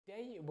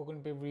Today we're going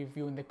to be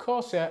reviewing the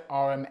Corsair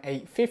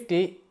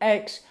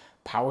RM850X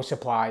power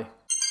supply.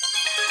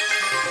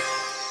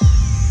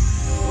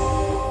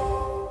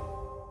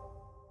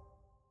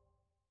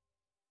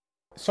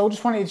 So I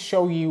just wanted to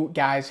show you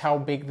guys how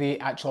big the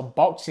actual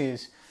box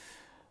is.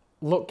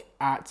 Look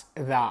at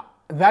that.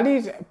 That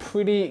is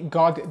pretty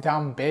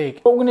goddamn big.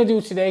 What we're going to do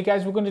today,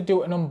 guys, we're going to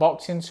do an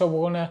unboxing. So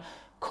we're going to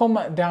come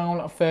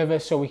down further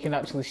so we can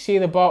actually see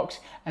the box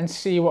and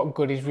see what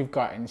goodies we've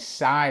got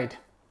inside.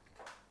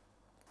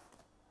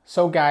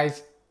 So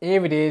guys,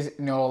 here it is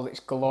in all its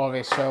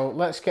glory. So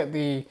let's get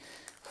the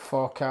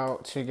fork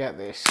out to get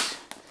this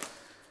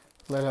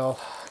little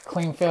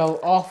cling fill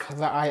off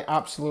that I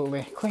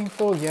absolutely, cling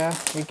fill, yeah,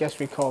 we guess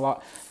we call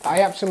that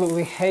I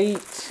absolutely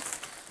hate.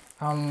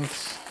 And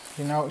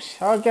you know,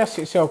 I guess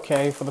it's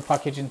okay for the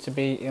packaging to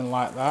be in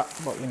like that,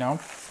 but you know,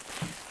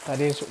 that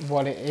is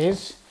what it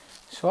is.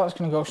 So that's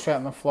going to go straight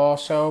on the floor.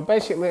 So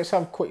basically, let's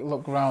have a quick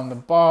look around the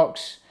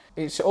box.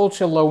 It's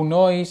ultra low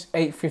noise,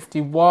 850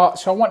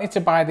 watts. So I wanted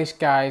to buy this,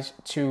 guys,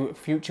 to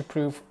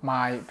future-proof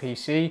my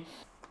PC.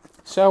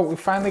 So we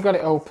finally got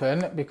it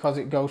open because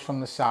it goes from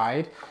the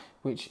side,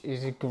 which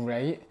is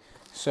great.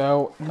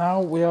 So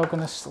now we are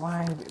going to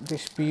slide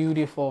this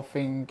beautiful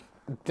thing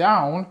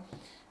down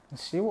and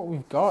see what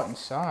we've got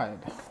inside.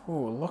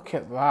 Oh, look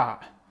at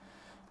that.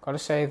 Gotta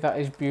say, that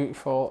is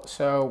beautiful.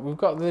 So we've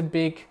got the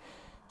big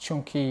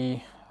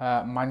chunky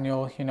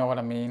manual, you know what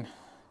I mean.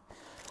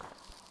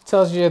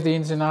 Tells you the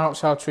ins and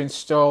outs, how to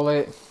install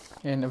it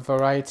in a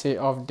variety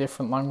of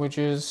different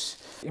languages.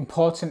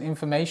 Important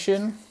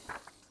information.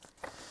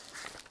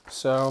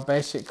 So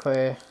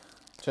basically,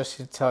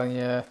 just telling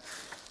you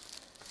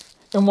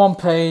in one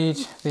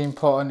page the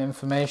important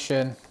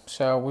information.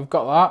 So we've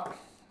got that.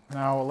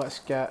 Now let's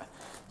get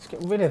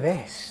rid of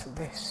this.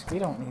 We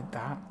don't need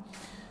that.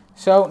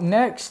 So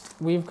next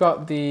we've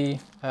got the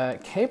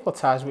cable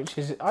ties, which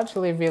is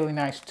actually a really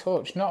nice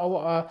touch. Not a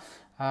lot of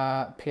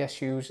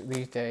PSUs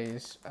these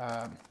days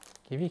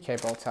give you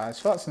cable ties,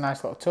 so that's a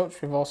nice little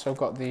touch. We've also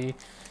got the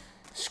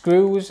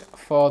screws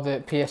for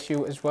the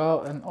PSU as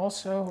well, and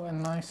also a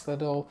nice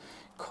little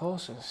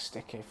Corsair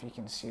sticker, if you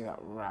can see that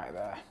right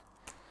there.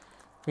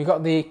 We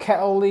got the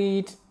kettle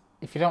lead.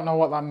 If you don't know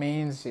what that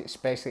means, it's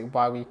basically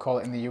why we call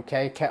it in the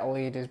UK kettle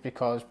lead, is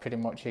because pretty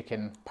much you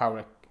can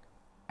power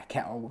a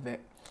kettle with it.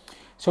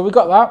 So we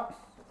got that,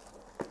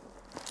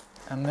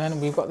 and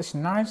then we've got this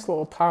nice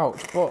little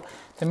pouch, but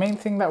the main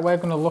thing that we're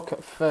going to look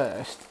at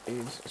first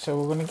is, so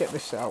we're going to get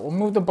this out. We'll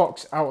move the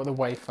box out of the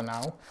way for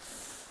now,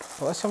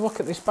 but let's have a look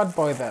at this bad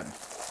boy then.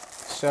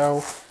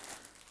 So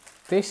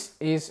this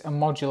is a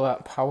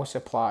modular power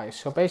supply.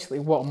 So basically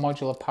what a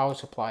modular power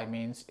supply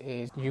means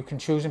is you can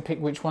choose and pick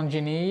which ones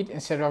you need.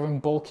 Instead of having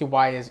bulky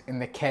wires in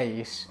the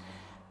case,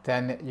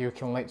 then you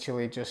can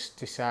literally just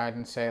decide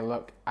and say,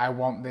 look, I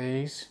want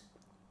these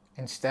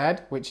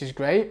instead, which is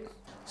great.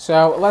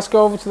 So let's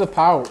go over to the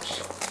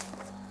pouch.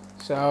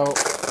 So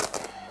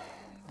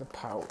the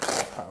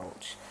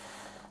pouch.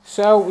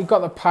 So we've got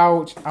the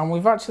pouch, and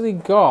we've actually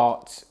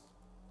got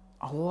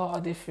a lot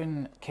of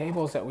different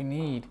cables that we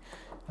need.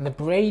 And the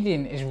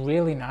braiding is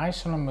really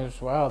nice on them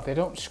as well. They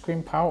don't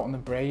scrimp out on the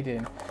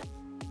braiding.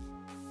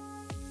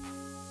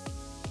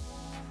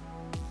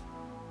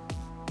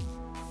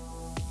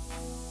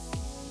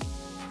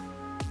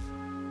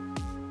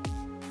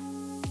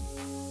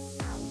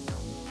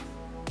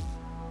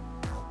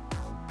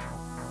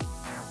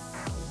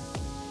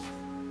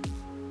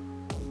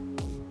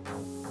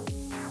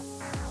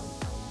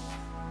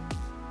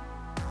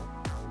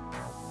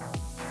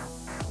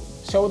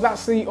 So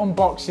that's the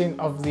unboxing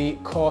of the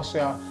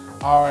Corsair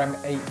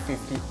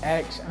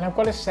RM850X, and I've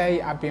got to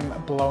say, I've been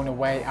blown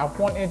away. I've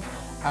wanted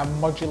a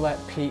modular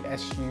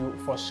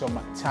PSU for some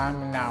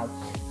time now,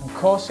 and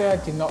Corsair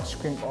did not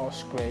scrimp or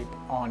scrape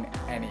on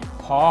any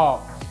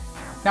part.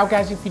 Now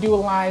guys, if you do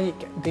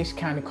like this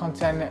kind of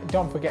content,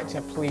 don't forget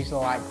to please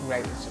like,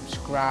 rate and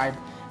subscribe,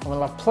 and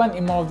we'll have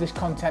plenty more of this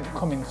content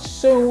coming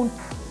soon.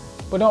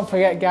 But don't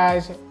forget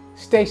guys,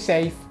 stay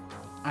safe,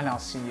 and I'll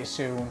see you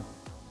soon.